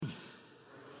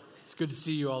It's good to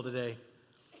see you all today.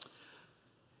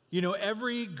 You know,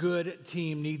 every good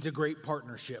team needs a great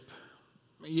partnership.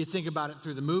 You think about it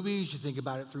through the movies, you think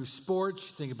about it through sports,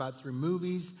 you think about it through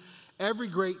movies. Every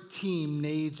great team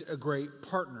needs a great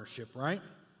partnership, right?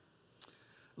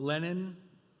 Lennon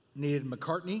needed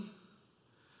McCartney.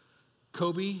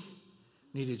 Kobe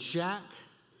needed Shaq.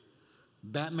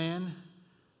 Batman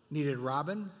needed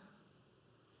Robin.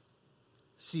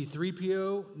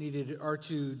 C-3PO needed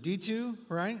R2-D2,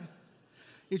 right?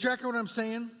 You tracking what I'm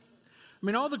saying? I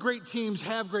mean, all the great teams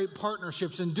have great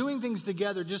partnerships, and doing things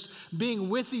together, just being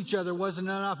with each other wasn't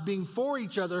enough. Being for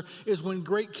each other is when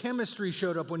great chemistry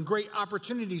showed up, when great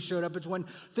opportunities showed up. It's when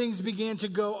things began to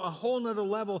go a whole nother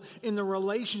level in the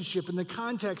relationship, in the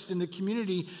context, in the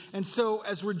community. And so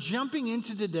as we're jumping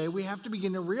into today, we have to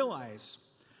begin to realize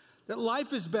that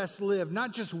life is best lived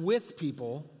not just with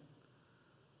people,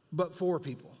 but for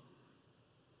people.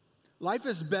 Life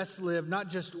is best lived not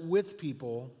just with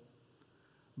people,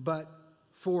 but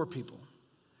for people.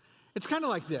 It's kind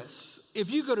of like this. If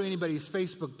you go to anybody's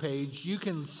Facebook page, you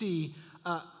can see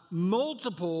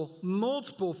multiple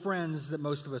friends that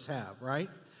most of us have, right?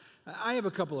 I have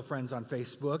a couple of friends on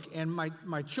Facebook, and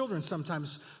my children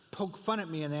sometimes poke fun at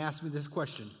me and they ask me this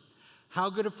question: how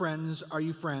good of friends are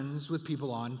you friends with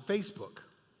people on Facebook?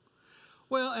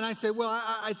 Well, and I say, well,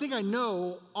 I think I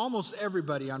know almost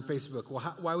everybody on Facebook.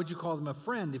 Well, why would you call them a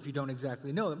friend if you don't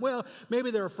exactly know them? Well,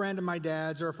 maybe they're a friend of my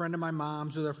dad's or a friend of my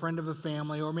mom's, or they're a friend of a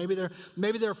family, or maybe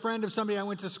they're a friend of somebody I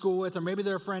went to school with, or maybe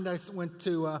they're a friend I went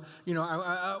to, a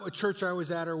church I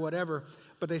was at or whatever.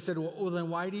 But they said, well, then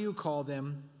why do you call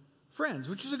them friends?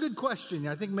 Which is a good question.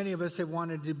 I think many of us have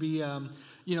wanted to be,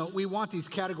 we want these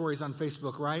categories on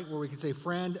Facebook, right? Where we can say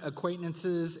friend,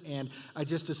 acquaintances, and I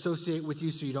just associate with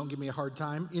you so you don't give me a hard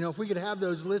time. You know, if we could have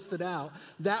those listed out,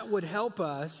 that would help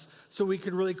us so we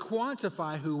could really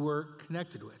quantify who we're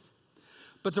connected with.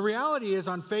 But the reality is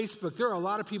on Facebook, there are a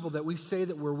lot of people that we say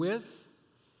that we're with,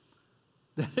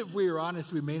 that if we are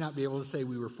honest, we may not be able to say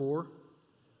we were for.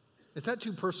 Is that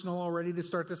too personal already to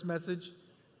start this message?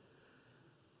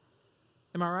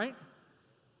 Am I right?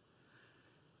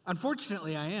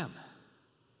 Unfortunately, I am.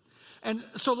 And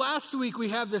so last week we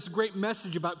have this great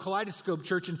message about Kaleidoscope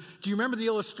Church. And do you remember the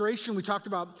illustration? We talked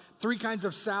about 3 kinds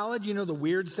of salad. You know, the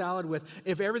weird salad with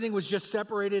if everything was just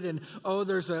separated and, oh,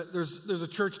 there's a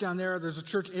church down there, there's a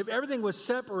church. If everything was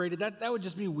separated, that would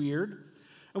just be weird.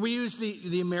 And we use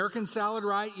the American salad,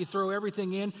 right? You throw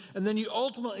everything in, and then you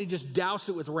ultimately just douse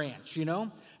it with ranch, you know?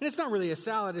 And it's not really a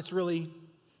salad, it's really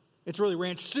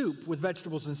ranch soup with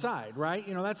vegetables inside, right?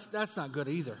 You know, that's not good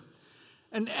either.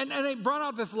 And they brought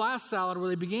out this last salad where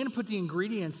they began to put the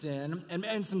ingredients in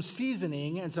and some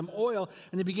seasoning and some oil,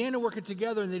 and they began to work it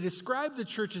together, and they described the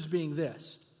church as being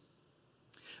this: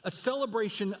 a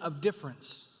celebration of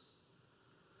difference.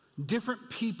 Different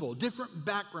people, different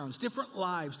backgrounds, different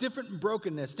lives, different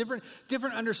brokenness, different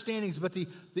understandings, but the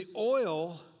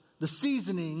oil, the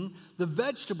seasoning, the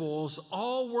vegetables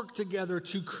all work together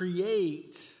to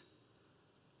create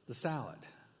the salad.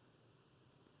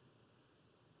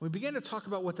 We begin to talk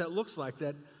about what that looks like,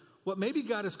 that what maybe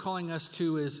God is calling us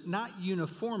to is not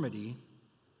uniformity,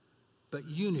 but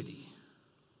unity.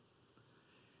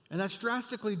 And that's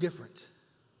drastically different.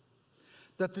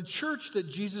 That the church that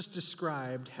Jesus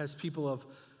described has people of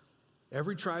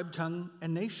every tribe, tongue,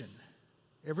 and nation,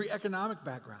 every economic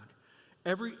background,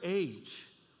 every age.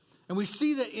 And we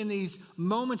see that in these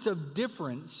moments of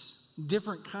difference,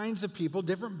 different kinds of people,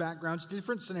 different backgrounds,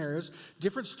 different scenarios,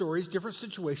 different stories, different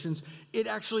situations, it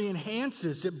actually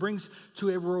enhances, it brings to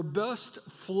a robust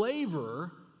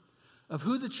flavor of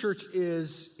who the church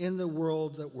is in the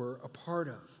world that we're a part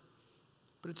of.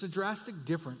 But it's a drastic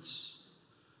difference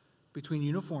between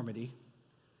uniformity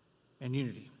and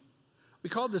unity. We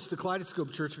called this the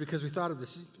Kaleidoscope Church because we thought of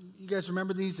this. You guys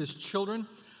remember these as children?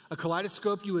 A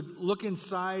kaleidoscope, you would look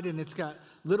inside and it's got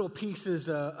little pieces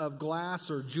of glass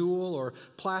or jewel or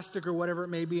plastic or whatever it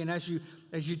may be. And as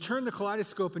you turn the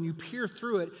kaleidoscope and you peer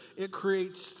through it, it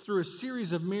creates, through a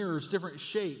series of mirrors, different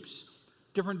shapes,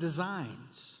 different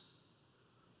designs.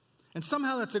 And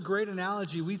somehow that's a great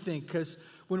analogy, we think, because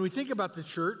when we think about the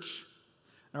church,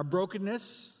 our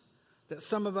brokenness, that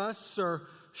some of us are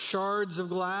shards of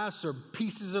glass or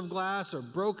pieces of glass or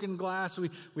broken glass. We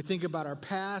think about our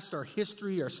past, our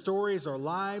history, our stories, our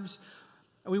lives,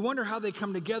 and we wonder how they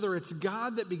come together. It's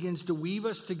God that begins to weave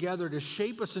us together, to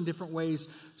shape us in different ways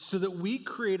so that we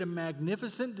create a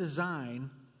magnificent design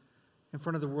in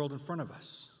front of the world in front of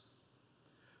us.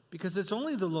 Because it's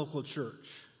only the local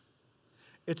church.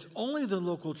 It's only the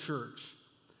local church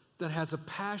that has a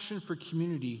passion for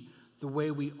community the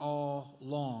way we all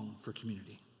long for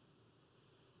community.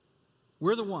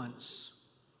 We're the ones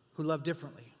who love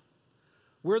differently.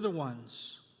 We're the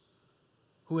ones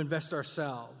who invest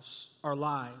ourselves, our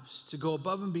lives, to go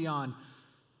above and beyond,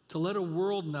 to let a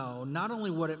world know not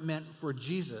only what it meant for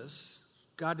Jesus,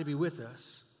 God to be with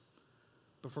us,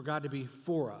 but for God to be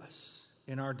for us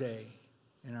in our day,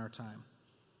 in our time.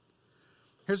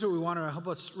 Here's what we want to help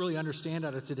us really understand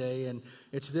out of today, and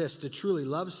it's this: to truly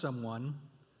love someone,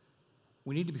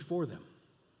 we need to be for them.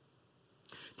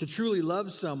 To truly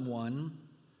love someone,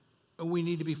 we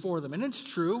need to be for them. And it's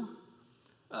true.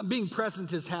 Being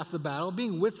present is half the battle.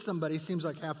 Being with somebody seems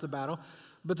like half the battle.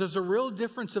 But there's a real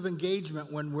difference of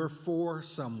engagement when we're for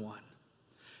someone.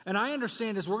 And I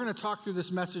understand as we're going to talk through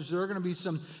this message, there are going to be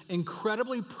some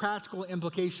incredibly practical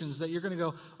implications that you're going to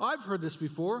go, oh, I've heard this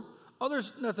before. Oh,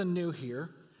 there's nothing new here.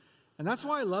 And that's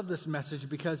why I love this message,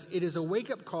 because it is a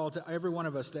wake-up call to every one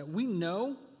of us that we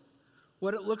know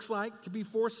what it looks like to be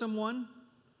for someone,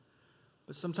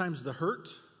 but sometimes the hurt,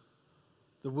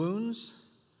 the wounds,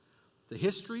 the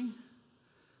history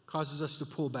causes us to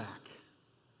pull back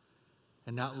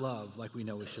and not love like we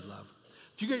know we should love.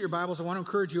 If you get your Bibles, I want to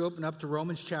encourage you to open up to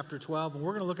Romans chapter 12, and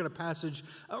we're going to look at a passage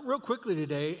real quickly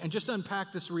today and just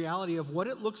unpack this reality of what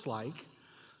it looks like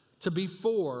to be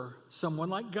for someone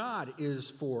like God is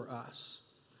for us.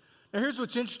 Now, here's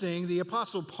what's interesting. The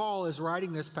Apostle Paul is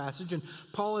writing this passage, and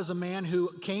Paul is a man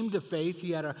who came to faith.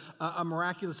 He had a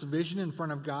miraculous vision in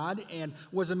front of God and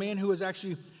was a man who was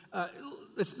actually,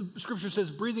 Scripture says,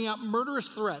 breathing out murderous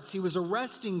threats. He was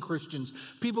arresting Christians,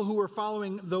 people who were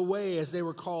following the way, as they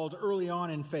were called early on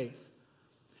in faith.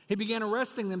 He began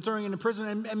arresting them, throwing them into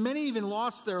prison, and many even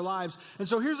lost their lives. And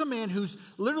so here's a man who's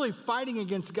literally fighting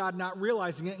against God, not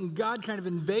realizing it, and God kind of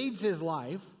invades his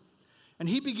life, and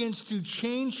he begins to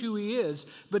change who he is,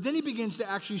 but then he begins to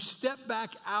actually step back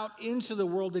out into the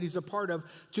world that he's a part of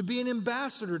to be an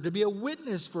ambassador, to be a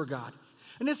witness for God.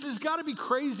 And this has got to be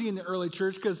crazy in the early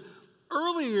church, because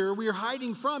earlier we were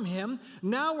hiding from him,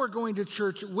 now we're going to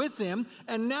church with him,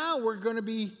 and now we're going to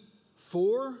be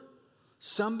for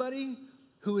somebody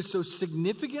who is so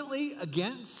significantly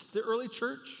against the early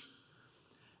church.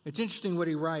 It's interesting what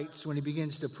he writes when he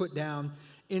begins to put down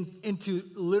into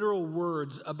literal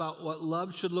words about what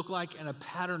love should look like and a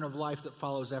pattern of life that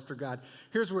follows after God.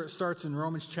 Here's where it starts in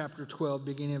Romans chapter 12,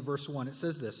 beginning in verse 1. It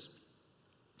says this: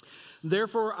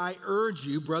 "Therefore I urge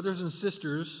you, brothers and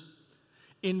sisters,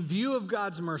 in view of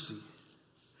God's mercy,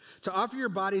 to offer your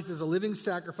bodies as a living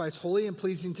sacrifice, holy and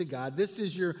pleasing to God. This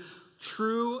is your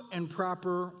true and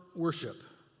proper worship.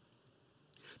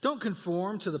 Don't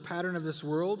conform to the pattern of this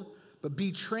world, but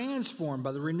be transformed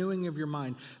by the renewing of your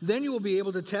mind. Then you will be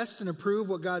able to test and approve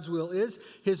what God's will is,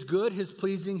 his good, his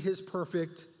pleasing, his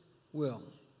perfect will."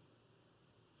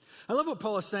 I love what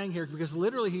Paul is saying here, because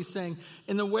literally he's saying,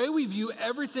 in the way we view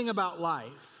everything about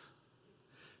life,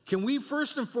 can we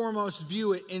first and foremost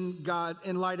view it in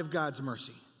light of God's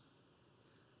mercy?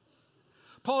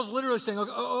 Paul's literally saying,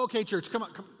 okay, church, come on,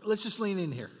 let's just lean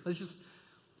in here.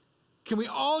 Can we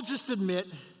all just admit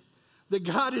that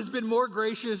God has been more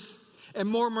gracious and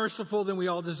more merciful than we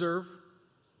all deserve?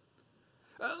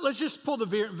 Let's just pull the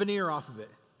veneer off of it.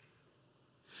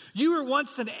 You were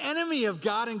once an enemy of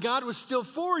God, and God was still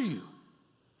for you,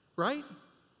 right?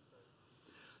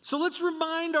 So let's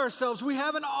remind ourselves, we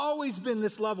haven't always been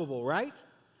this lovable, right?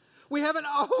 We haven't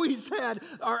always had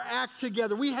our act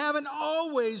together. We haven't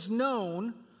always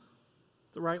known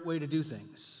the right way to do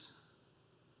things.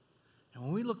 And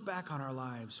when we look back on our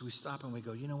lives, we stop and we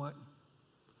go, you know what?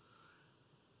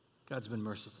 God's been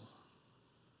merciful.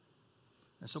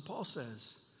 And so Paul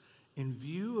says, in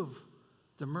view of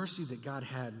the mercy that God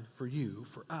had for you,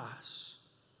 for us,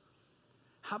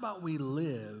 how about we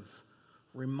live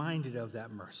reminded of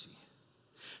that mercy?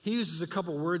 He uses a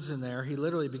couple words in there. He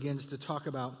literally begins to talk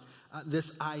about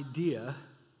this idea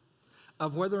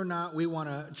of whether or not we want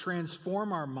to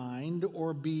transform our mind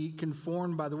or be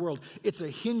conformed by the world. It's a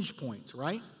hinge point,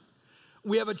 right?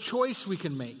 We have a choice we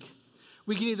can make.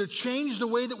 We can either change the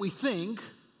way that we think,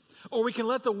 or we can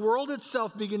let the world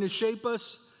itself begin to shape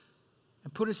us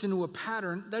and put us into a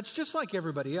pattern that's just like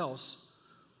everybody else,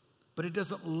 but it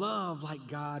doesn't love like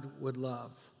God would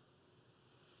love.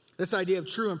 This idea of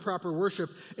true and proper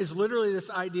worship is literally this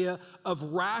idea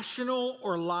of rational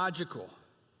or logical.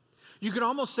 You could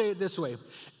almost say it this way: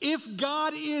 if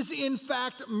God is in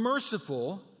fact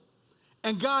merciful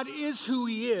and God is who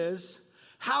he is,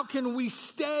 how can we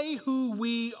stay who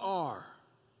we are?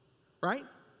 Right?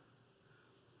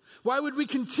 Why would we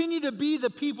continue to be the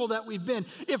people that we've been?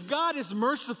 If God is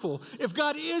merciful, if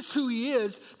God is who he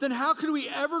is, then how could we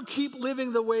ever keep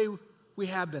living the way we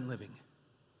have been living?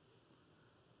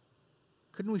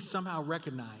 Couldn't we somehow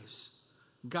recognize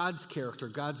God's character,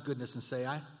 God's goodness, and say,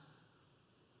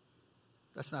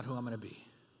 that's not who I'm going to be.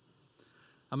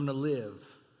 I'm going to live,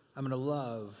 I'm going to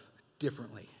love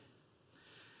differently.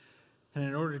 And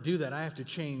in order to do that, I have to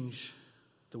change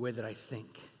the way that I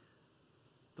think,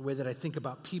 the way that I think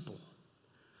about people,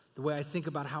 the way I think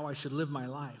about how I should live my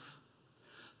life,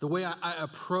 the way I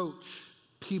approach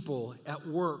people at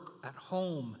work, at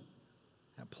home,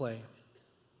 at play.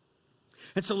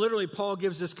 And so literally Paul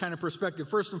gives this kind of perspective.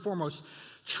 First and foremost,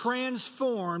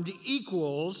 transformed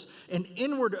equals an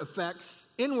inward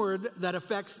that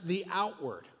affects the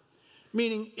outward.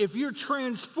 Meaning if you're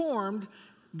transformed,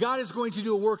 God is going to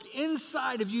do a work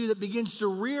inside of you that begins to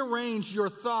rearrange your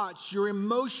thoughts, your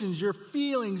emotions, your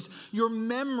feelings, your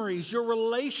memories, your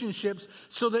relationships,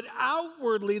 so that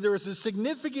outwardly there is a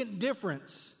significant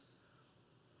difference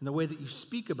in the way that you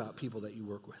speak about people that you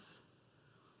work with,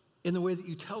 in the way that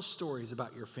you tell stories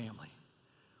about your family,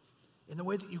 in the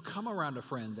way that you come around a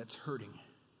friend that's hurting.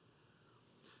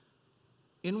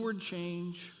 Inward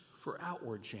change for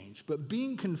outward change. But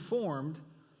being conformed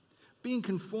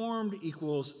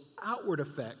equals outward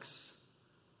effects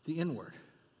the inward.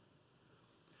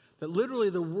 That literally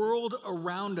the world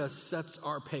around us sets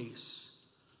our pace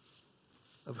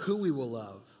of who we will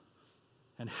love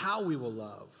and how we will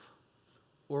love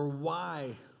or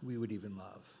why we would even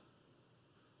love.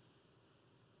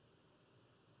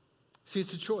 See,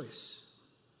 it's a choice.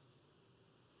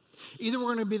 Either we're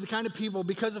going to be the kind of people,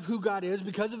 because of who God is,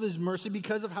 because of his mercy,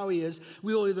 because of how he is,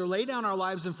 we will either lay down our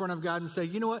lives in front of God and say,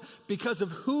 you know what, because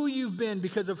of who you've been,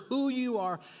 because of who you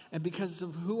are, and because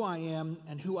of who I am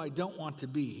and who I don't want to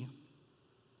be,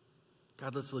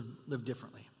 God, let's live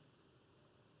differently.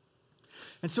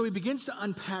 And so he begins to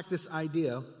unpack this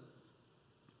idea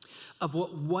of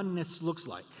what oneness looks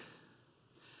like.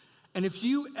 And if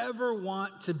you ever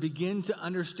want to begin to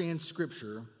understand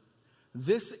Scripture,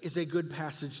 this is a good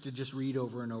passage to just read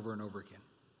over and over and over again.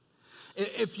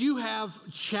 If you have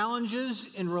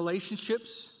challenges in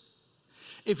relationships,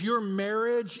 if your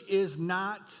marriage is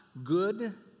not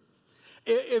good,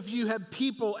 if you have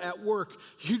people at work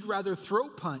you'd rather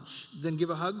throat punch than give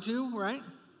a hug to, right?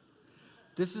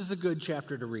 This is a good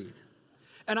chapter to read.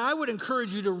 And I would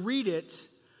encourage you to read it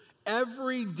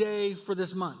every day for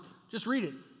this month. Just read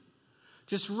it.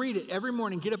 Just read it every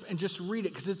morning. Get up and just read it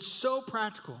because it's so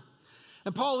practical.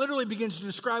 And Paul literally begins to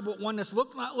describe what oneness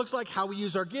looks like, how we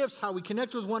use our gifts, how we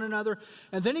connect with one another.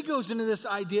 And then he goes into this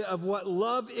idea of what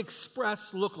love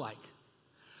expressed look like.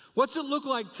 What's it look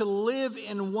like to live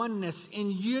in oneness,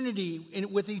 in unity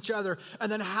with each other?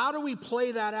 And then how do we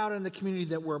play that out in the community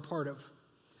that we're a part of?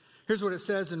 Here's what it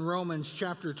says in Romans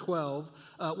chapter 12.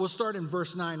 We'll start in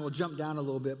verse 9. We'll jump down a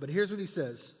little bit. But here's what he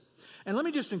says. And let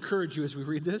me just encourage you as we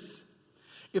read this.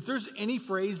 If there's any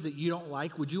phrase that you don't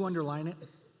like, would you underline it?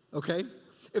 Okay?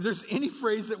 If there's any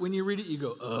phrase that when you read it, you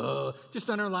go, just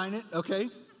underline it, okay?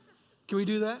 Can we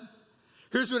do that?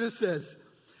 Here's what it says.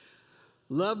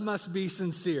 Love must be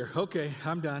sincere. Okay,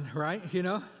 I'm done, right? You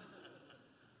know?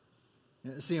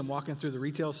 See him walking through the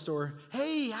retail store.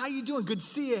 Hey, how you doing? Good to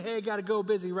see you. Hey, I got to go,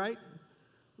 busy, right?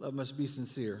 Love must be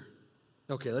sincere.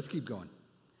 Okay, let's keep going.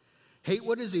 Hate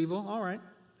what is evil. All right.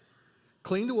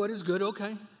 Cling to what is good.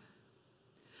 Okay.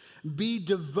 Be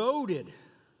devoted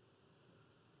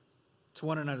to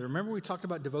one another. Remember we talked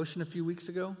about devotion a few weeks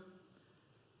ago?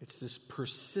 It's this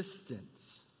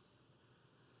persistence.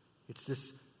 It's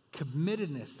this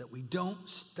committedness that we don't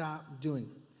stop doing.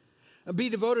 And be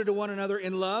devoted to one another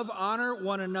in love. Honor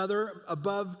one another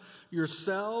above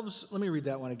yourselves. Let me read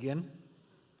that one again.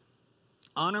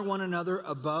 Honor one another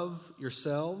above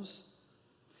yourselves.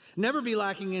 Never be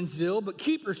lacking in zeal, but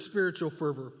keep your spiritual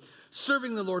fervor.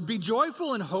 Serving the Lord. Be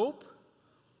joyful in hope.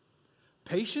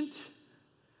 Patient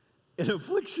in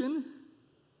affliction.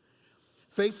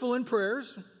 Faithful in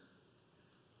prayers.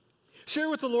 Share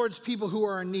with the Lord's people who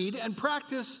are in need and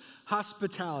practice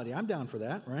hospitality. I'm down for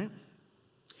that, right?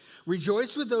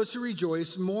 Rejoice with those who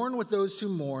rejoice. Mourn with those who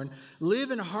mourn.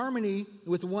 Live in harmony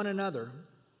with one another.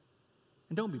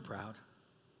 And don't be proud.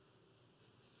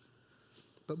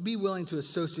 But be willing to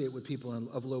associate with people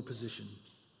of low position.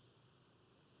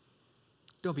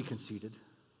 Don't be conceited.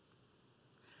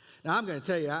 Now, I'm going to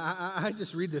tell you, I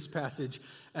just read this passage,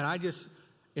 and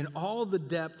in all the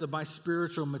depth of my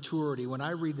spiritual maturity, when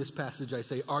I read this passage, I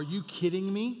say, are you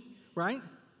kidding me? Right?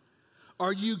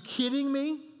 Are you kidding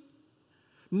me?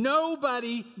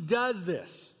 Nobody does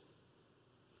this.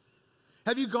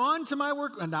 Have you gone to my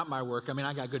work? Not my work. I mean,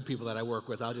 I got good people that I work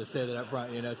with. I'll just say that up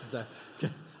front, since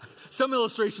some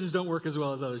illustrations don't work as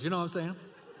well as others. You know what I'm saying?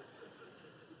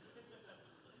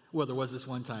 Well, there was this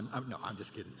one time. I'm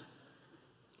just kidding.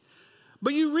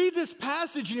 But you read this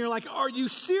passage and you're like, are you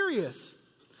serious?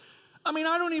 I mean,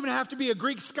 I don't even have to be a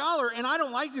Greek scholar, and I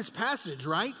don't like this passage,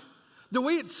 right? The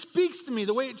way it speaks to me,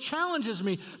 the way it challenges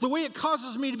me, the way it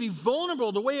causes me to be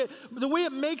vulnerable, the way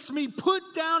it makes me put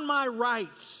down my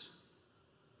rights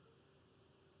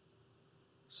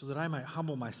so that I might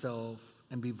humble myself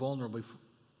and be vulnerable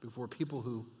before people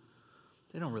who,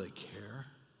 they don't really care.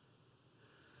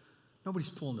 Nobody's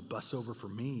pulling the bus over for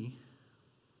me.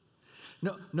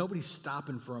 No, nobody's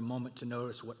stopping for a moment to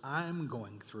notice what I'm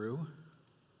going through.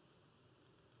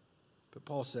 But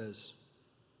Paul says,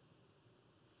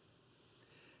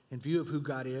 in view of who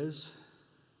God is,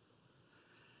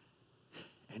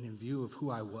 and in view of who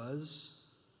I was,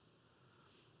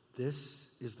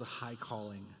 this is the high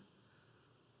calling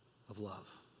of love.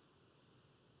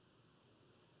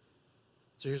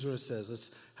 So here's what it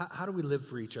says. How do we live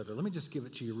for each other? Let me just give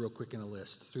it to you real quick in a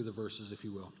list through the verses, if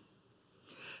you will.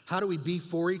 How do we be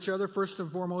for each other? First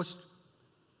and foremost,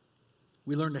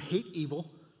 we learn to hate evil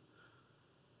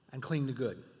and cling to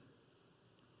good.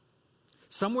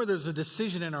 Somewhere there's a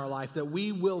decision in our life that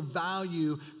we will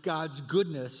value God's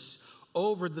goodness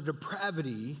over the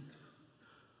depravity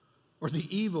or the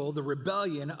evil, the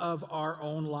rebellion of our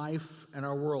own life and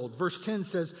our world. Verse 10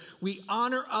 says, we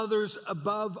honor others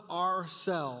above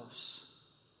ourselves.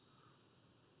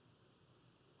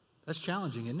 That's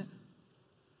challenging, isn't it?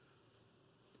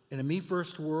 In a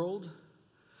me-first world,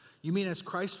 you mean as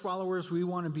Christ followers, we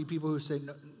want to be people who say,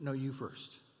 no, you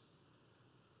first.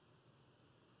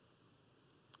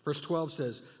 Verse 12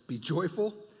 says, be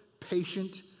joyful,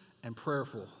 patient, and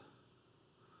prayerful.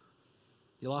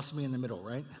 You lost me in the middle,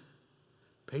 right?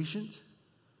 Patient.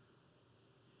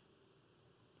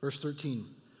 Verse 13,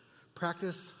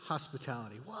 practice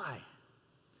hospitality. Why?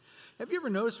 Have you ever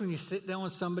noticed when you sit down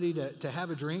with somebody to have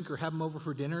a drink or have them over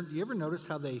for dinner, do you ever notice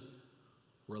how they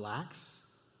relax?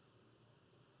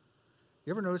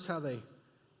 You ever notice how they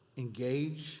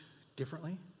engage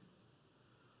differently?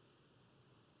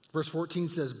 Verse 14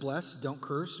 says, bless, don't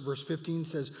curse. Verse 15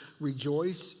 says,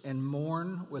 rejoice and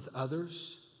mourn with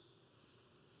others.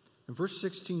 And verse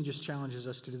 16 just challenges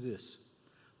us to do this.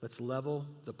 Let's level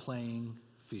the playing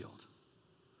field.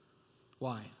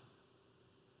 Why?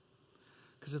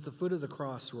 Because at the foot of the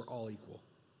cross, we're all equal.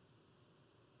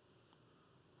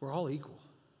 We're all equal.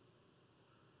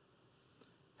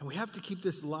 And we have to keep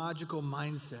this logical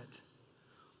mindset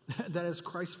that as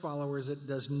Christ followers, it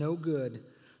does no good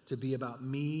to be about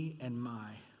me and my.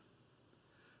 I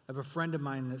have a friend of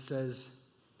mine that says,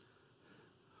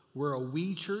 we're a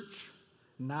we church,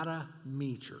 not a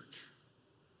me church.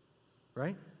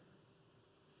 Right?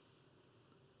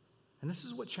 And this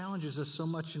is what challenges us so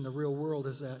much in the real world,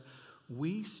 is that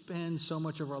we spend so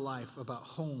much of our life about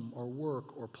home or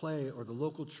work or play or the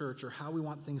local church or how we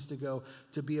want things to go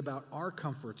to be about our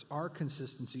comforts, our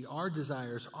consistency, our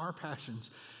desires, our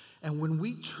passions. And when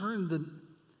we turn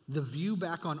the view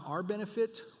back on our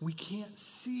benefit, we can't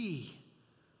see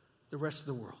the rest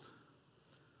of the world.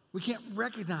 We can't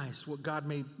recognize what God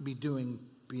may be doing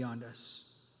beyond us.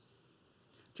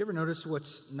 Do you ever notice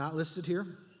what's not listed here?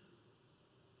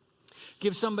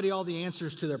 Give somebody all the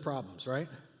answers to their problems, right?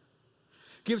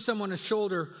 Give someone a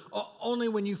shoulder only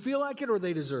when you feel like it or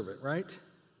they deserve it, right?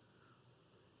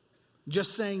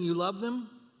 Just saying you love them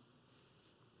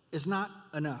is not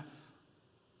enough.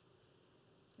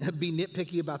 Be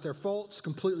nitpicky about their faults,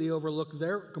 completely overlook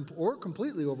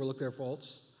their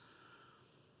faults.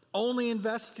 Only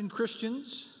invest in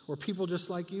Christians or people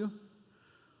just like you,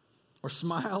 or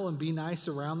smile and be nice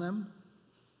around them,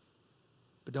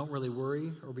 but don't really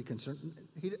worry or be concerned,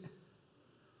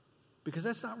 because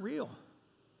that's not real.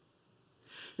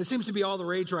 It seems to be all the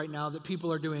rage right now that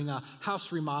people are doing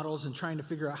house remodels and trying to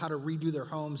figure out how to redo their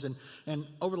homes. And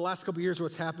over the last couple of years,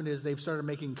 what's happened is they've started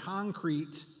making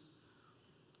concrete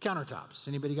countertops.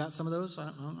 Anybody got some of those? I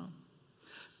don't know.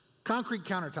 Concrete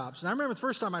countertops. And I remember the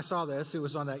first time I saw this, it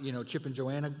was on that, Chip and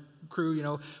Joanna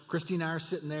crew. Christine and I are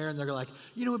sitting there, and they're like,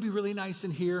 what'd be really nice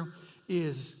in here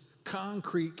is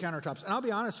concrete countertops. And I'll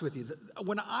be honest with you,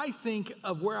 when I think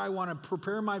of where I want to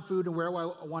prepare my food and where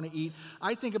I want to eat,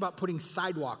 I think about putting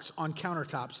sidewalks on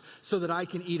countertops so that I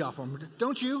can eat off them.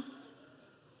 Don't you?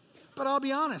 But I'll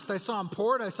be honest, I saw them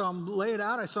pour it, I saw them lay it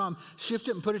out, I saw them shift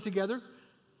it and put it together.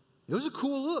 It was a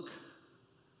cool look.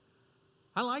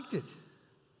 I liked it.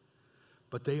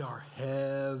 But they are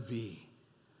heavy.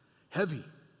 Heavy.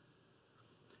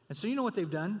 And so you know what they've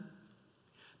done?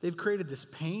 They've created this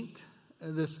paint,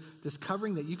 this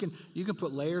covering that you can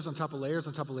put layers on top of layers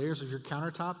on top of layers of your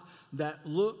countertop that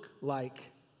look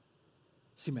like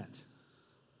cement.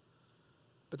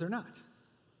 But they're not.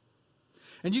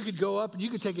 And you could go up and you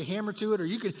could take a hammer to it, or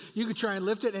you could try and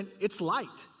lift it, and it's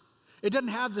light. It doesn't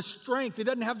have the strength. It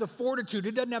doesn't have the fortitude.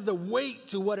 It doesn't have the weight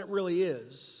to what it really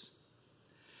is.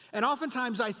 And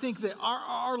oftentimes I think that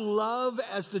our love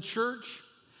as the church,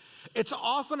 it's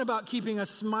often about keeping a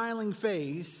smiling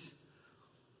face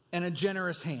and a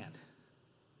generous hand,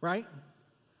 right?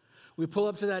 We pull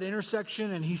up to that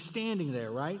intersection and he's standing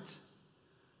there, right?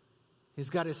 He's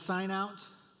got his sign out.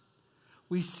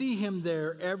 We see him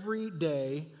there every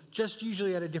day, just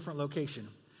usually at a different location.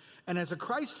 And as a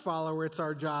Christ follower, it's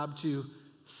our job to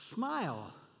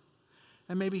smile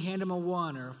and maybe hand him a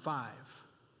 1 or a 5.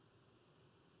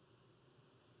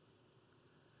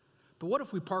 But what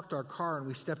if we parked our car and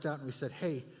we stepped out and we said,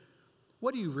 hey,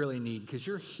 what do you really need? Because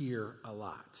you're here a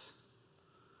lot.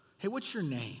 Hey, what's your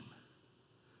name?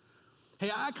 Hey,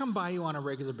 I come by you on a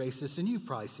regular basis, and you've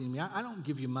probably seen me. I don't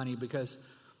give you money because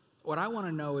what I want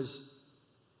to know is,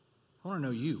 I want to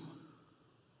know you.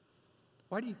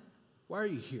 Why are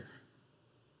you here?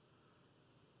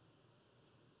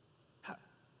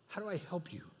 How do I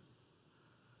help you?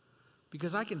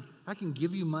 Because I can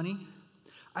give you money.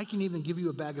 I can even give you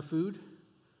a bag of food.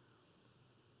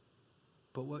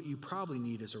 But what you probably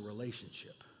need is a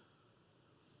relationship.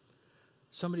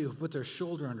 Somebody who will put their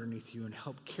shoulder underneath you and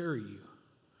help carry you.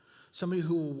 Somebody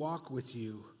who will walk with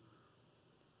you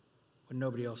when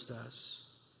nobody else does.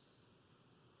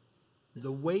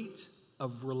 The weight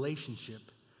of relationship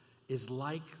is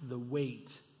like the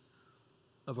weight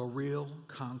of a real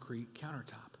concrete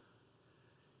countertop.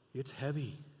 It's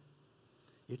heavy.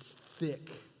 It's thick.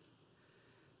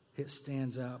 It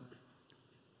stands up.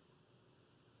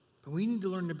 But we need to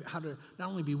learn how to not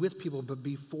only be with people, but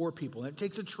be for people. And it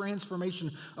takes a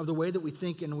transformation of the way that we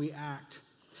think and we act.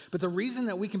 But the reason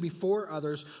that we can be for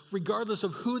others, regardless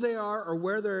of who they are or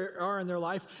where they are in their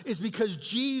life, is because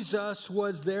Jesus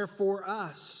was there for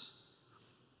us.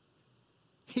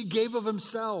 He gave of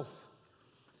himself.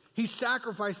 He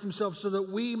sacrificed himself so that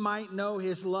we might know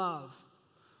his love.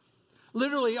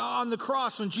 Literally on the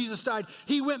cross when Jesus died,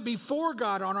 he went before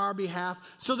God on our behalf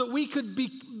so that we could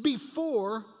be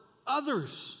before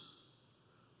others.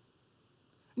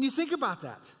 And you think about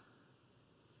that.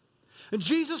 And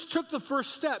Jesus took the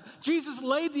first step. Jesus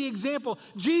laid the example.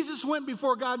 Jesus went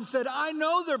before God and said, I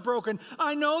know they're broken.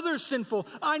 I know they're sinful.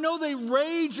 I know they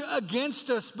rage against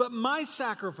us, but my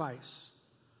sacrifice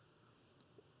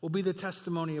will be the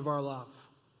testimony of our love.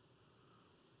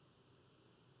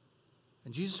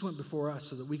 And Jesus went before us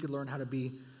so that we could learn how to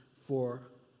be for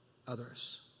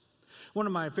others. One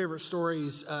of my favorite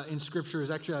stories in Scripture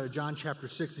is actually out of John chapter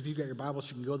 6. If you've got your Bibles,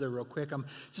 you can go there real quick. I'm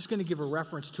just going to give a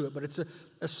reference to it, but it's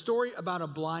a story about a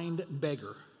blind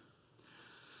beggar.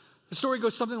 The story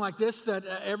goes something like this, that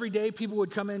every day people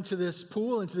would come into this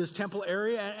pool, into this temple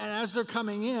area, and as they're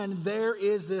coming in, there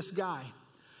is this guy.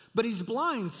 But he's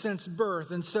blind since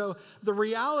birth, and so the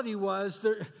reality was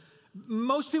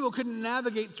most people couldn't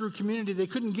navigate through community. They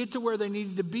couldn't get to where they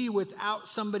needed to be without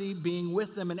somebody being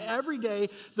with them. And every day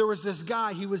there was this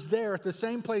guy. He was there at the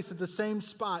same place, at the same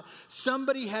spot.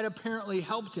 Somebody had apparently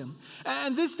helped him.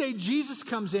 And this day Jesus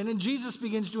comes in and Jesus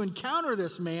begins to encounter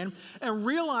this man and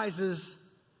realizes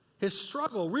his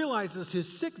struggle, realizes his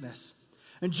sickness.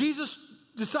 And Jesus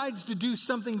decides to do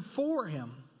something for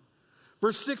him.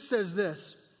 Verse 6 says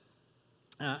this.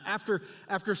 After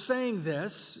saying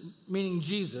this, meaning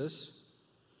Jesus,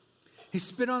 he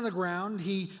spit on the ground,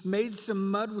 he made some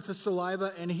mud with the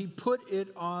saliva, and he put it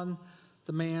on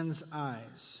the man's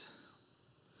eyes.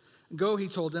 Go, he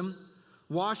told him,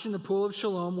 wash in the pool of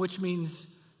Siloam, which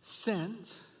means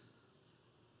sent.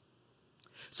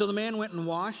 So the man went and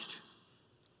washed.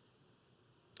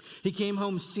 He came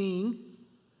home seeing.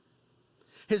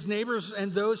 His neighbors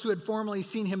and those who had formerly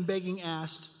seen him begging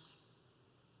asked,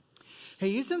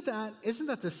 hey, isn't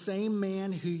that the same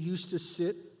man who used to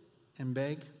sit and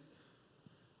beg?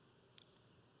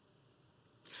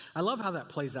 I love how that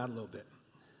plays out a little bit.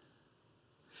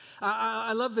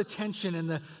 I love the tension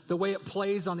and the way it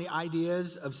plays on the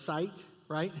ideas of sight,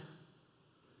 right?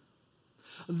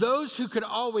 Those who could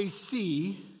always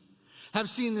see have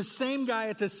seen the same guy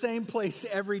at the same place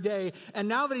every day, and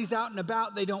now that he's out and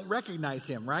about, they don't recognize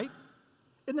him, right?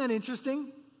 Isn't that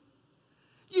interesting?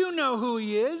 You know who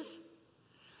he is.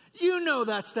 You know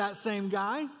that's that same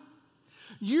guy.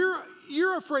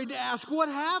 You're afraid to ask what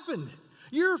happened.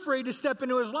 You're afraid to step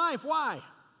into his life. Why?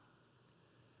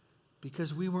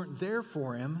 Because we weren't there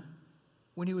for him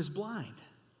when he was blind,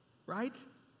 right?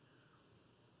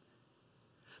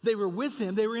 They were with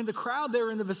him. They were in the crowd. They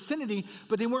were in the vicinity,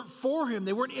 but they weren't for him.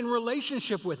 They weren't in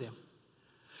relationship with him.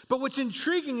 But what's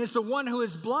intriguing is the one who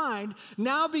is blind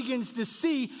now begins to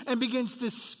see and begins to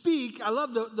speak. I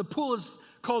love the pool is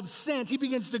called Sent, he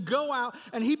begins to go out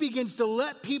and he begins to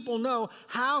let people know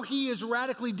how he is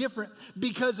radically different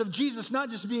because of Jesus not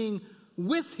just being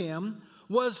with him,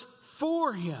 was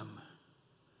for him.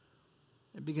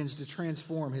 It begins to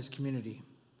transform his community.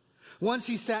 Once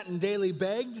he sat and daily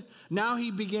begged, now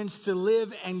he begins to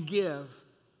live and give.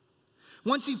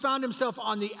 Once he found himself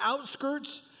on the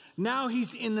outskirts, now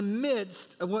he's in the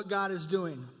midst of what God is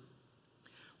doing.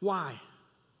 Why?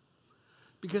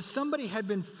 Because somebody had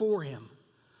been for him,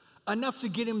 enough to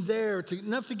get him there,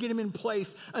 enough to get him in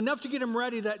place, enough to get him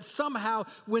ready that somehow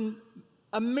when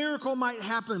a miracle might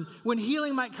happen, when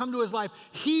healing might come to his life,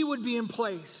 he would be in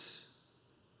place.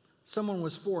 Someone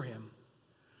was for him.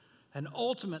 And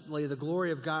ultimately, the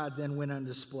glory of God then went on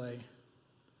display.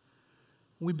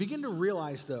 We begin to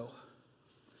realize, though,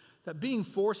 that being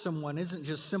for someone isn't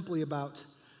just simply about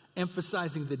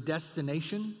emphasizing the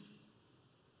destination,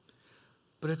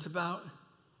 but it's about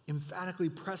emphatically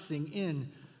pressing in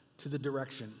to the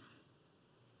direction.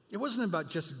 It wasn't about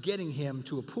just getting him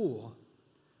to a pool.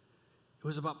 It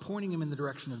was about pointing him in the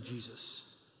direction of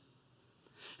Jesus.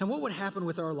 And what would happen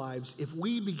with our lives if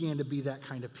we began to be that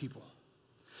kind of people?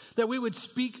 That we would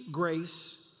speak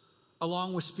grace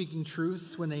along with speaking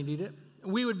truth when they need it.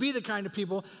 We would be the kind of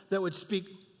people that would speak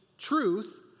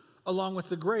truth along with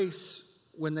the grace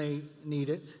when they need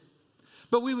it.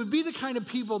 But we would be the kind of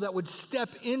people that would step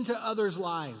into others'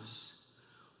 lives,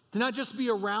 to not just be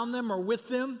around them or with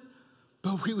them,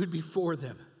 but we would be for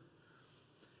them.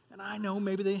 And I know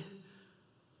maybe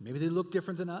they look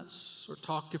different than us or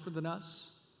talk different than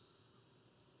us.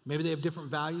 Maybe they have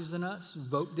different values than us,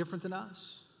 vote different than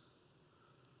us.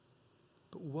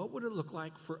 But what would it look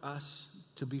like for us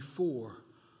to be for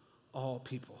all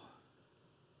people?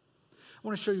 I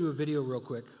want to show you a video real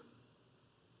quick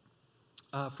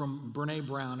from Brene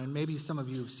Brown, and maybe some of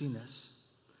you have seen this.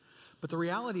 But the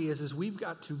reality is we've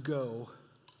got to go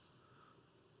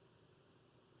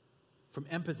from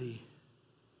empathy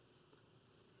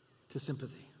to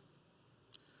sympathy.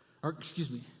 Or, excuse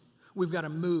me, we've got to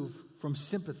move from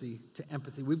sympathy to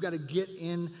empathy. We've got to get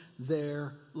in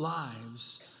their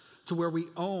lives to where we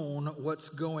own what's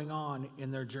going on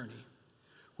in their journey.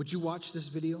 Would you watch this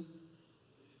video?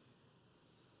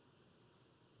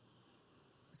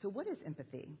 So what is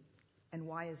empathy, and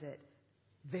why is it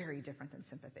very different than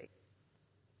sympathy?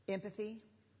 Empathy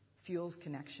fuels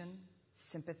connection.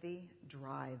 Sympathy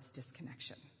drives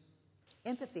disconnection.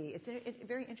 Empathy, it's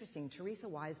very interesting. Teresa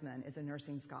Wiseman is a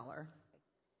nursing scholar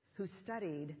who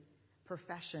studied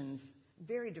professions,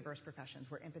 very diverse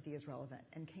professions where empathy is relevant,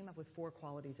 and came up with 4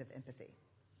 qualities of empathy.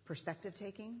 Perspective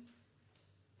taking,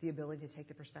 the ability to take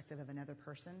the perspective of another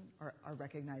person or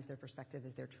recognize their perspective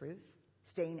as their truth.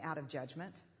 Staying out of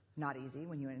judgment, not easy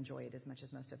when you enjoy it as much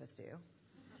as most of us do.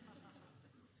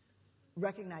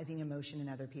 Recognizing emotion in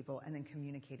other people and then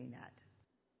communicating that.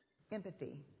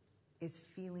 Empathy is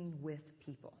feeling with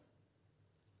people.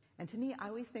 And to me, I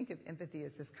always think of empathy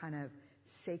as this kind of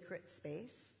sacred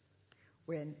space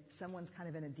when someone's kind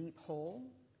of in a deep hole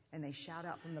and they shout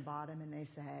out from the bottom and they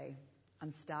say,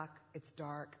 "I'm stuck, it's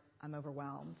dark, I'm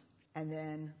overwhelmed." And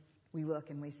then we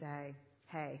look and we say,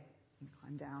 "Hey, you can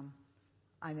climb down.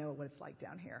 I know what it's like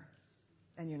down here,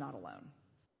 and you're not alone."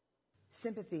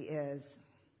 Sympathy is,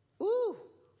 "Ooh,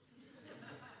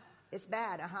 it's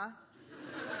bad,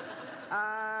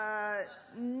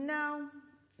 no,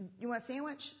 you want a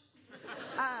sandwich?"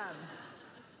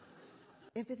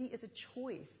 Empathy is a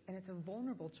choice, and it's a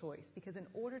vulnerable choice, because in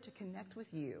order to connect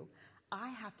with you, I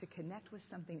have to connect with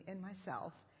something in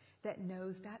myself that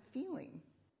knows that feeling.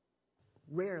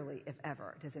 Rarely, if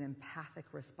ever, does an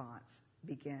empathic response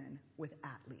begin with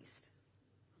 "at least."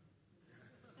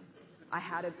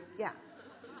 Yeah.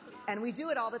 And we do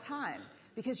it all the time.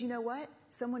 Because you know what?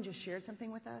 Someone just shared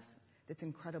something with us that's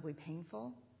incredibly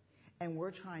painful, and we're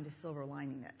trying to silver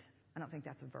lining it. I don't think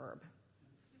that's a verb,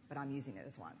 but I'm using it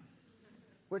as one.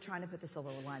 We're trying to put the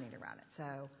silver lining around it.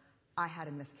 So, I had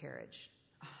a miscarriage.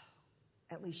 Oh,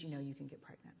 at least you know you can get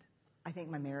pregnant. I think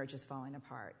my marriage is falling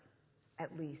apart.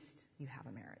 At least you have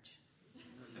a marriage.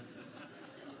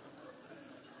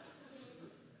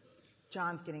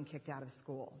 John's getting kicked out of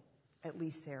school. At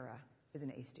least Sarah is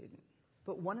an A student.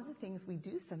 But one of the things we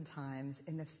do sometimes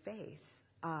in the face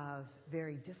of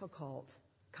very difficult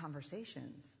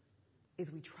conversations is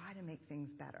we try to make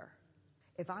things better.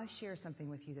 If I share something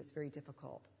with you that's very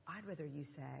difficult, I'd rather you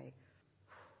say,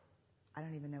 "I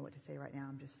don't even know what to say right now.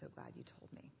 I'm just so glad you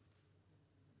told me."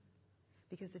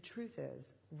 Because the truth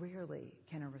is, rarely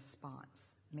can a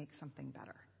response make something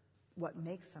better. What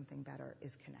makes something better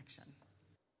is connection.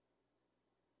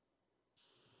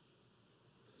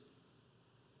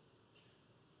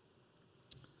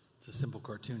 It's a simple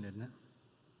cartoon, isn't it?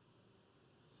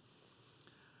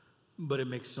 but it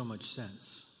makes so much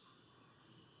sense.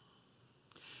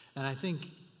 And I think,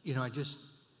 I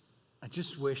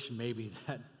just wish maybe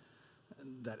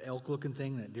that elk-looking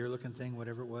thing, that deer-looking thing,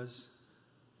 whatever it was,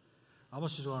 I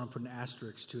almost just want to put an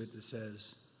asterisk to it that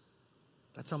says,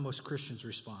 that's how most Christians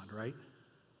respond, right?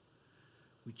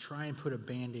 We try and put a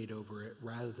Band-Aid over it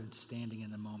rather than standing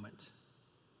in the moment.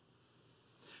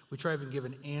 We try to give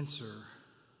an answer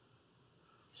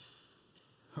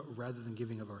rather than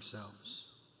giving of ourselves.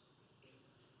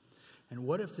 And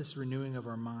what if this renewing of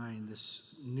our mind,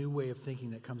 this new way of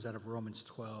thinking that comes out of Romans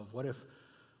 12, what if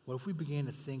we began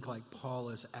to think like Paul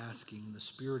is asking, the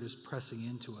Spirit is pressing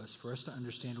into us for us to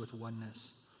understand with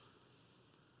oneness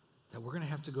that we're going to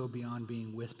have to go beyond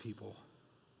being with people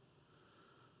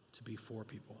to be for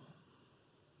people.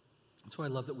 That's why I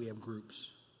love that we have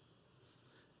groups.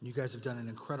 And you guys have done an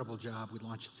incredible job. We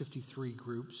launched 53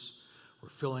 groups. We're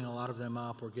filling a lot of them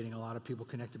up. We're getting a lot of people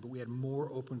connected, but we had more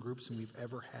open groups than we've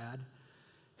ever had.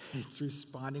 It's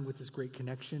responding with this great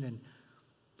connection, and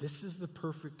this is the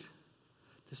perfect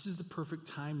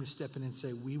time to step in and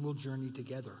say, we will journey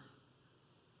together.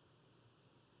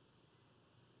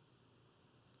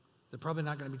 They're probably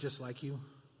not going to be just like you.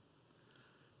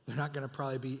 They're not going to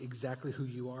probably be exactly who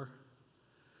you are,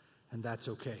 and that's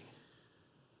okay.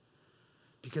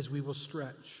 Because we will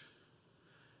stretch,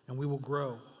 and we will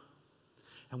grow,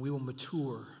 and we will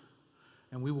mature,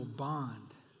 and we will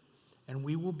bond, and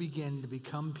we will begin to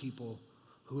become people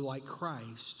who, like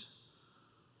Christ,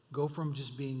 go from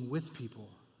just being with people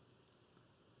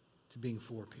to being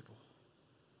for people.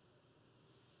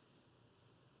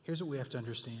 Here's what we have to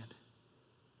understand,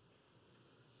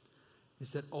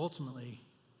 is that ultimately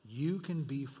you can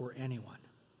be for anyone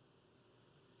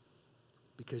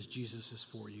because Jesus is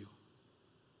for you.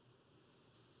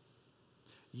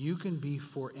 You can be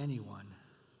for anyone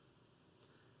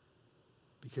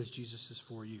because Jesus is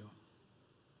for you.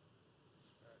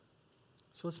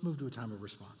 So let's move to a time of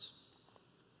response.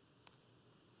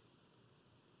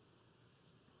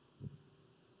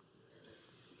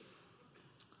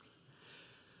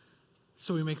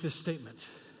 So we make this statement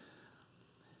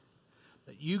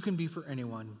that you can be for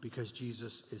anyone because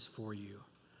Jesus is for you.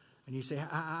 And you say,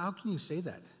 how can you say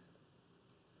that?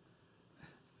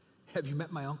 Have you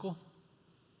met my uncle?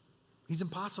 He's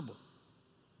impossible.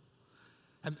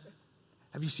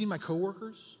 Have you seen my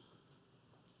coworkers?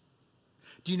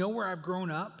 Do you know where I've grown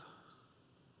up?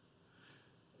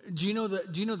 Do you know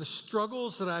the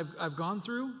struggles that I've gone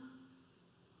through?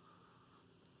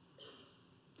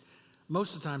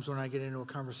 Most of the times when I get into a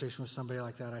conversation with somebody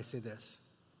like that, I say this: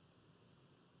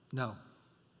 no,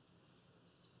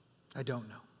 I don't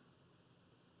know.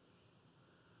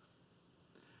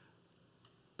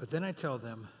 But then I tell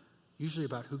them, usually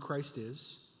about who Christ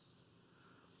is,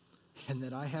 and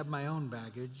that I have my own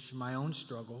baggage, my own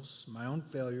struggles, my own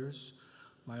failures,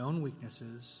 my own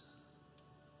weaknesses.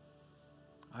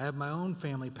 I have my own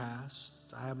family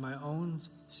past. I have my own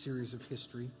series of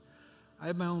history. I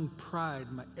have my own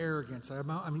pride, my arrogance.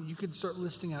 You could start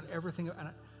listing out everything, and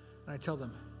I tell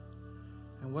them,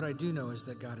 and what I do know is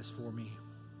that God is for me.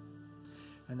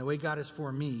 And the way God is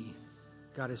for me,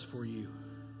 God is for you.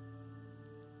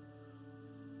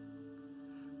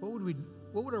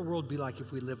 What would our world be like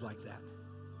if we lived like that?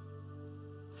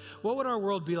 What would our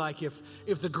world be like if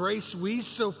the grace we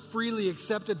so freely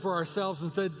accepted for ourselves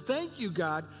and said, thank you,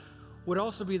 God, would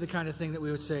also be the kind of thing that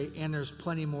we would say, and there's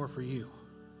plenty more for you?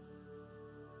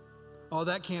 Oh,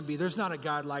 that can't be. There's not a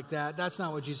God like that. That's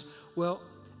not what Jesus... Well,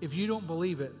 if you don't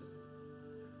believe it,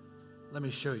 let me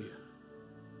show you.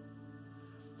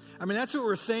 That's what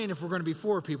we're saying if we're going to be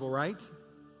for people, right?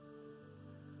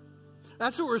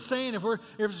 That's what we're saying if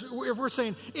we're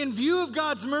saying, in view of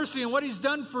God's mercy and what he's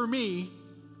done for me,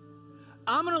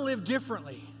 I'm going to live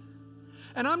differently.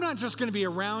 And I'm not just going to be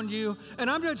around you, and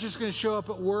I'm not just going to show up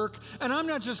at work, and I'm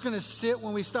not just going to sit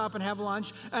when we stop and have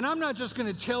lunch, and I'm not just going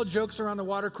to tell jokes around the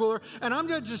water cooler, and I'm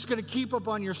not just going to keep up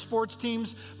on your sports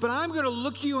teams, but I'm going to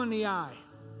look you in the eye.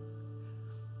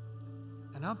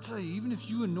 And I'll tell you, even if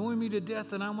you annoy me to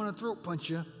death and I want to throat punch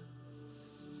you,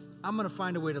 I'm going to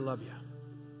find a way to love you.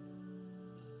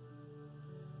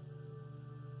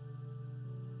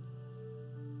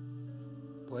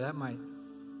 Boy, that might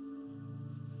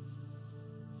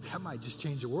just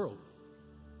change the world.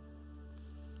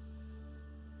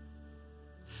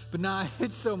 But nah,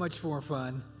 it's so much more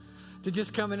fun to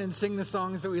just come in and sing the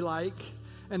songs that we like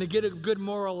and to get a good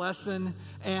moral lesson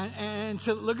and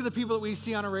to look at the people that we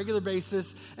see on a regular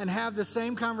basis and have the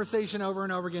same conversation over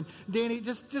and over again. Danny,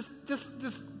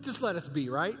 just let us be,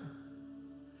 right?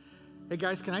 Hey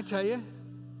guys, can I tell you?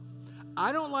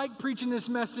 I don't like preaching this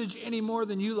message any more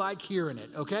than you like hearing it,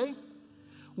 okay?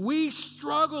 We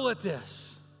struggle at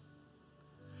this.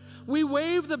 We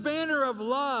wave the banner of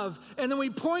love, and then we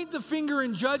point the finger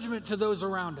in judgment to those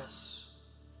around us.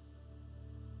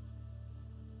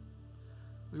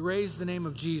 We raise the name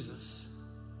of Jesus,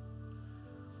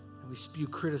 and we spew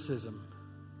criticism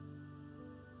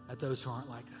at those who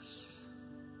aren't like us.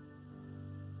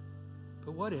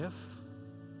 But what if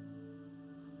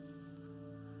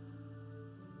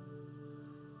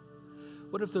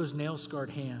those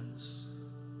nail-scarred hands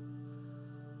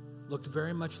looked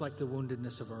very much like the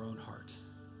woundedness of our own heart?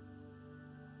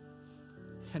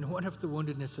 And what if the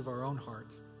woundedness of our own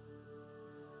heart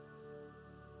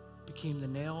became the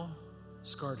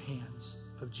nail-scarred hands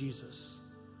of Jesus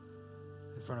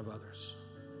in front of others?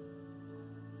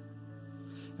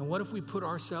 And what if we put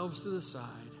ourselves to the side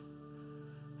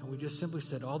and we just simply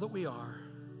said, all that we are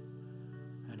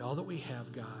and all that we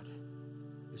have, God,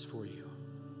 is for you?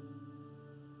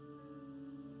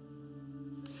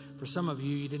 For some of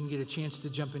you, you didn't get a chance to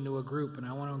jump into a group, and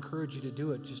I want to encourage you to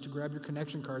do it, just to grab your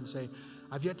connection card and say,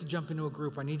 I've yet to jump into a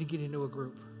group. I need to get into a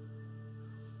group.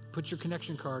 Put your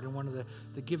connection card in one of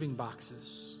the giving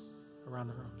boxes around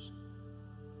the rooms.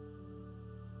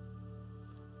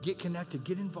 Get connected.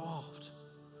 Get involved.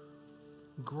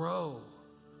 Grow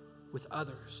with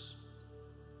others.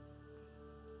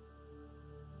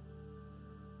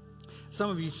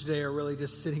 Some of you today are really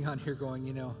just sitting on here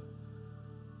going,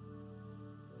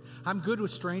 I'm good with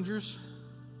strangers.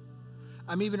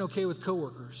 I'm even okay with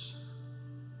coworkers.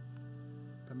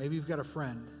 But maybe you've got a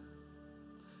friend.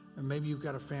 Or maybe you've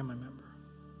got a family member.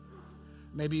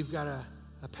 Maybe you've got a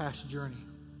past journey.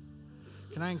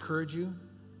 Can I encourage you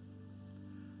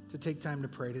to take time to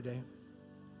pray today?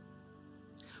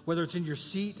 Whether it's in your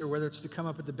seat or whether it's to come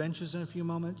up at the benches in a few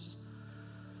moments,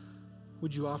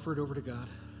 would you offer it over to God?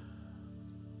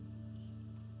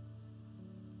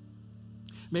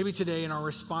 Maybe today in our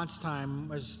response time,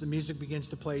 as the music begins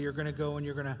to play, you're going to go and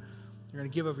you're going to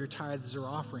give of your tithes or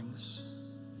offerings.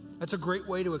 That's a great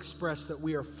way to express that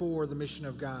we are for the mission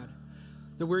of God,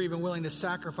 that we're even willing to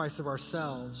sacrifice of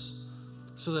ourselves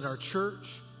so that our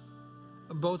church,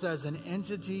 both as an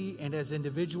entity and as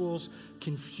individuals,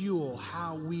 can fuel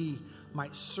how we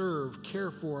might serve,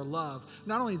 care for, love,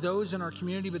 not only those in our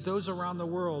community, but those around the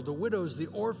world, the widows, the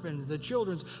orphans, the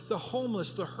children, the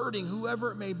homeless, the hurting, whoever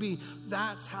it may be.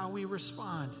 That's how we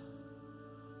respond.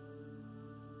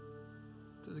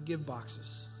 Through the give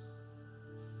boxes,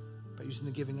 by using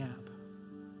the giving app.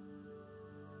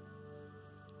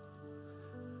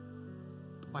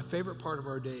 But my favorite part of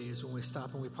our day is when we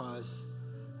stop and we pause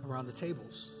around the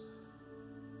tables.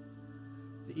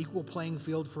 The equal playing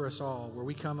field for us all, where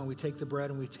we come and we take the bread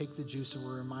and we take the juice and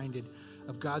we're reminded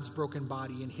of God's broken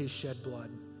body and his shed blood,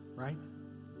 right?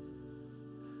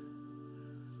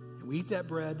 And we eat that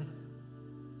bread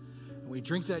and we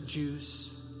drink that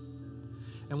juice.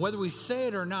 And whether we say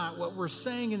it or not, what we're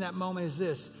saying in that moment is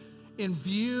this: in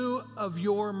view of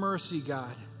your mercy,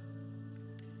 God,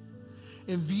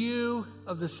 in view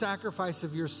of the sacrifice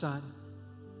of your Son,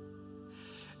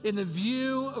 in the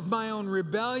view of my own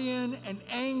rebellion and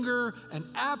anger and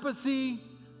apathy,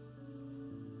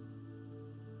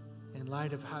 in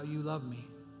light of how you love me,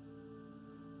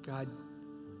 God,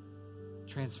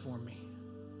 transform me.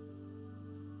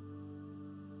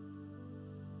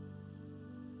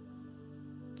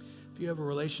 If you have a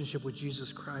relationship with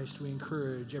Jesus Christ, we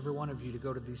encourage every one of you to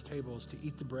go to these tables, to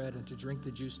eat the bread and to drink the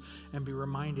juice, and be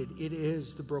reminded it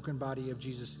is the broken body of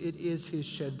Jesus. It is his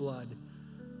shed blood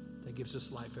that gives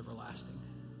us life everlasting.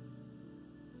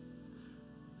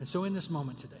 And so in this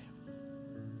moment today,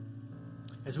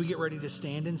 as we get ready to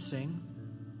stand and sing,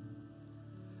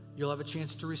 you'll have a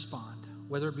chance to respond,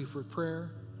 whether it be for prayer,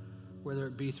 whether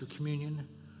it be through communion,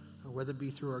 or whether it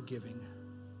be through our giving.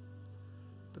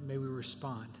 But may we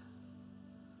respond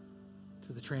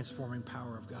to the transforming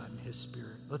power of God and his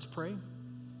Spirit. Let's pray, and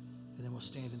then we'll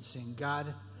stand and sing.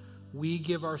 God, we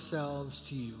give ourselves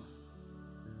to you.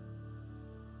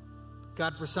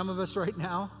 God, for some of us right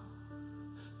now,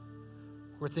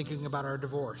 we're thinking about our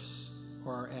divorce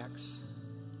or our ex.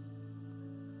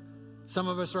 Some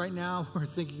of us right now, we're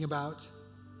thinking about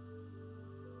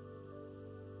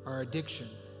our addiction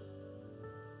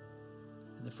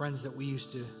and the friends that we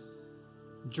used to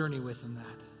journey with in that.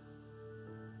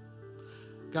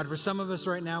 God, for some of us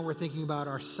right now, we're thinking about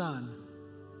our son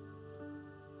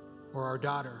or our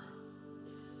daughter,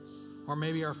 or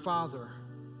maybe our father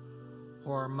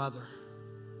or our mother.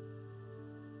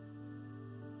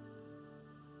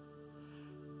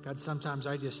 God, sometimes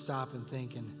I just stop and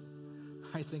think, and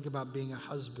I think about being a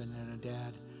husband and a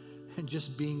dad, and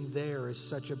just being there is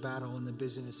such a battle in the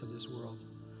busyness of this world.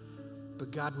 But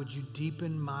God, would you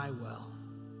deepen my well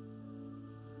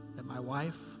that my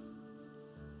wife,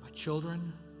 my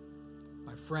children,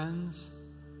 my friends,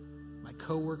 my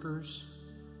coworkers,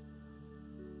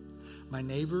 my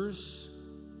neighbors,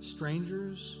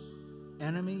 strangers,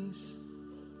 enemies,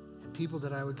 and people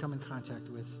that I would come in contact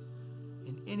with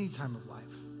in any time of life,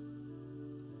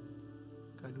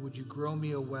 God, would you grow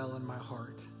me a well in my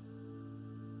heart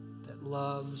that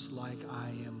loves like I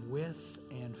am with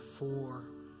and for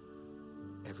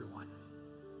everyone.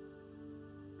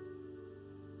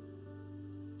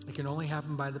 It can only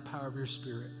happen by the power of your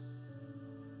Spirit.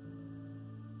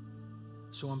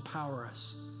 So empower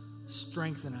us,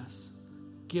 strengthen us,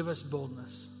 give us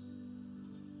boldness.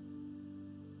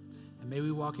 And may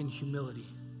we walk in humility,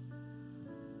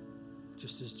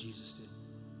 just as Jesus did.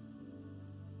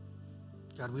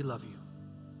 God, we love you.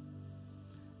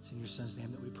 It's in your Son's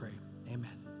name that we pray.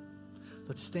 Amen.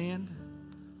 Let's stand.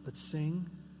 Let's sing.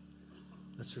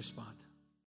 Let's respond.